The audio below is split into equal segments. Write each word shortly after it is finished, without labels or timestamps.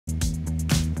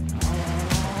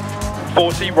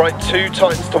40, right 2,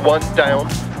 tightens to 1, down,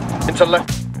 into left.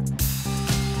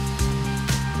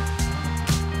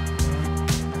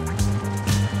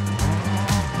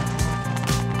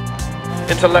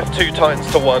 Into left 2, tightens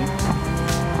to 1.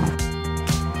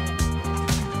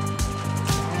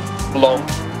 Long.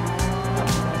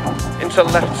 Into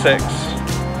left 6.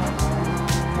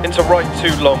 Into right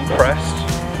 2, long, crest.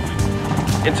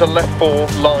 Into left 4,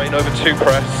 line over 2,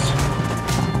 crest.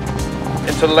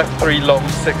 Into left 3, long,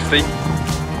 60.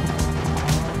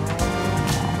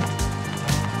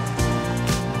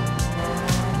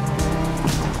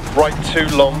 Right 2,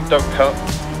 long, don't cut.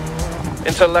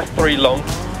 Into left 3, long.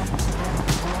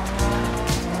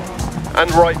 And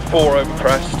right 4 over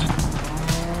crest.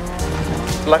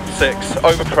 Left 6,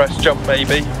 over crest, jump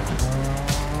maybe.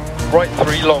 Right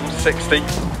 3, long, 60.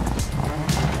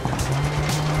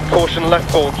 Caution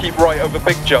left 4, keep right over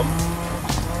big jump.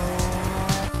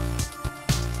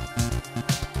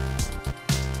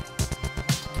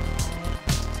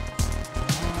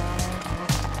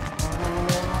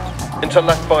 Into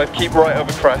left 5, keep right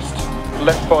over crest.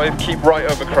 Left 5, keep right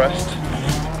over crest.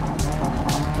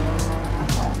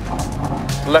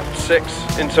 Left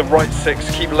 6, into right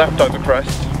 6, keep left over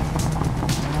crest.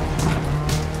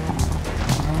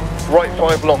 Right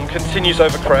 5 long, continues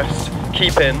over crest,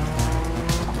 keep in.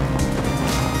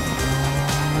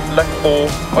 Left 4,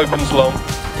 opens long.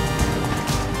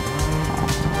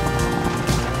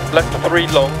 Left 3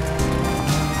 long.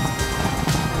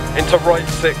 Into right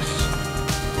 6.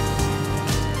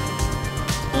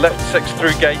 Left 6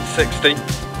 through gate, 60.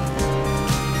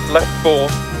 Left 4,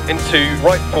 into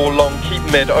right 4 long, keep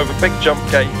mid over big jump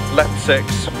gate, left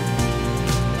 6.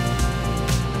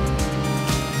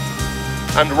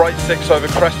 And right 6 over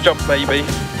crest jump maybe.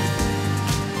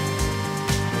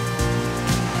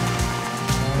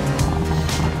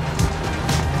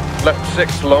 Left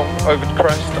 6 long over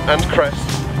crest and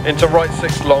crest, into right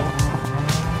 6 long,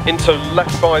 into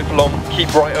left 5 long,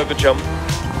 keep right over jump.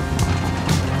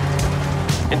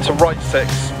 Into right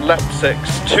 6, left 6,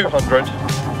 200.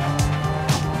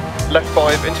 Left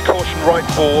 5, into caution right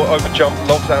 4, over jump,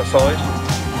 logs outside.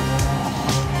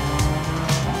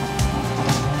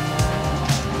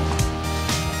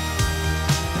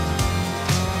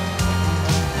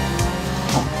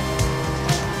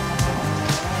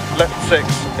 Left 6,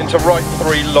 into right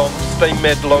 3, long, stay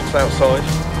mid, logs outside.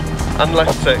 And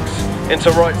left 6,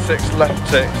 into right 6, left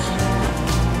 6.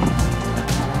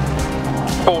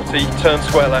 40, turn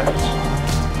square left.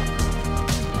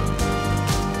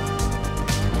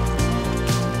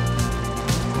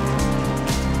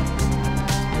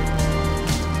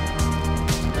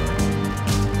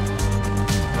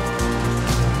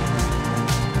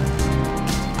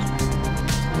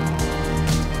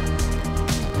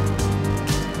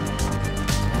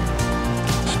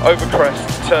 Over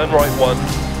crest, turn right 1.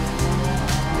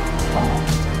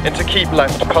 Into keep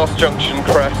left, past junction,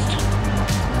 crest.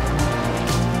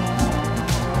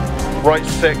 Right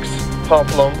 6,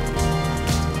 half long.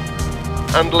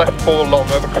 And left 4 long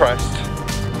over crest.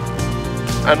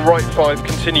 And right 5,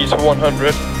 continue to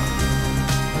 100.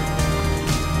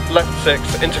 Left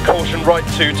 6, into caution, right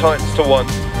 2, tightens to 1.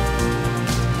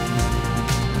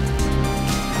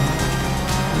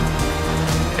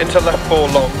 Into left 4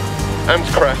 long. And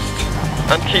crest,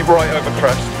 and keep right over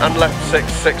crest, and left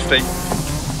 6, 60.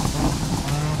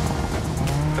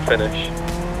 The finish.